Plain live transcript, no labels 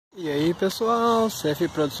E aí pessoal, CF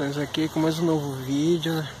Produções aqui com mais um novo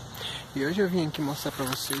vídeo, né? E hoje eu vim aqui mostrar pra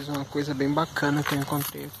vocês uma coisa bem bacana que eu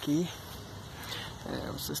encontrei aqui.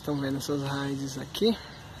 Vocês estão vendo essas raízes aqui?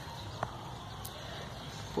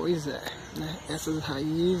 Pois é, né? Essas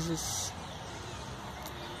raízes,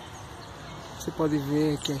 você pode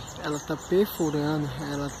ver que ela está perfurando,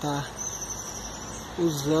 ela está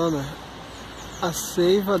usando a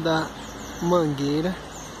seiva da mangueira.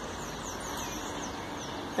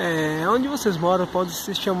 Onde vocês moram pode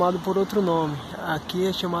ser chamado por outro nome. Aqui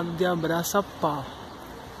é chamado de abraça-pau.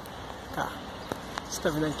 Tá. Você está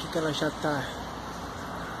vendo aqui que ela já está.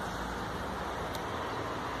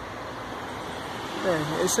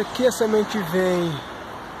 Esse aqui, a semente vem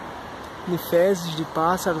de fezes de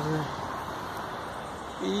pássaros, né?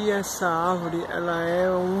 E essa árvore, ela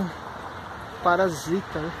é um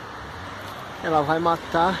parasita, né? Ela vai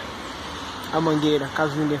matar a mangueira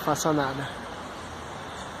caso ninguém faça nada.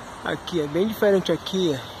 Aqui é bem diferente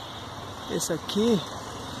aqui. Esse aqui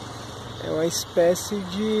é uma espécie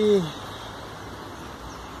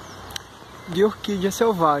de orquídea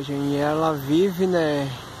selvagem e ela vive, né,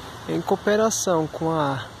 em cooperação com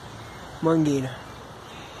a mangueira.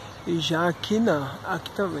 E já aqui não,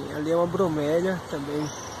 aqui também, ali é uma bromélia também,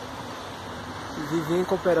 vive em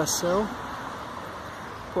cooperação,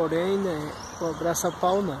 porém, né, o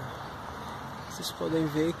abraça-pau não. Vocês podem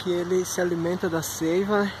ver que ele se alimenta da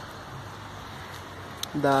seiva, né,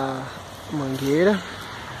 da mangueira.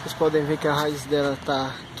 Vocês podem ver que a raiz dela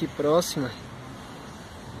está aqui próxima.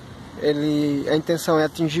 A intenção é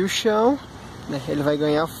atingir o chão, né? Ele vai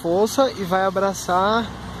ganhar força e vai abraçar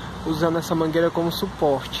usando essa mangueira como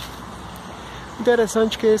suporte.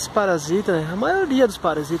 Interessante que esse parasita, né, a maioria dos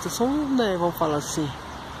parasitas são, né, vamos falar assim,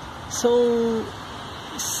 são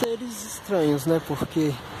seres estranhos, né?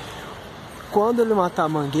 Porque quando ele matar a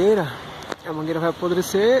mangueira vai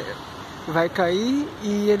apodrecer, vai cair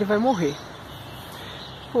e ele vai morrer.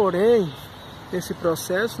 Porém, nesse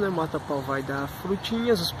processo, né, o mata-pau vai dar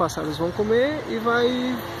frutinhas, os pássaros vão comer e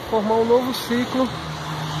vai formar um novo ciclo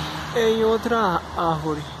em outra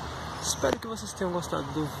árvore. Espero que vocês tenham gostado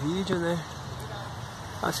do vídeo, né?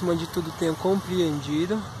 Acima de tudo, tenham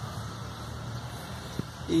compreendido.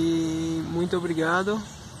 E muito obrigado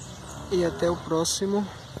e até o próximo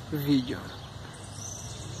vídeo.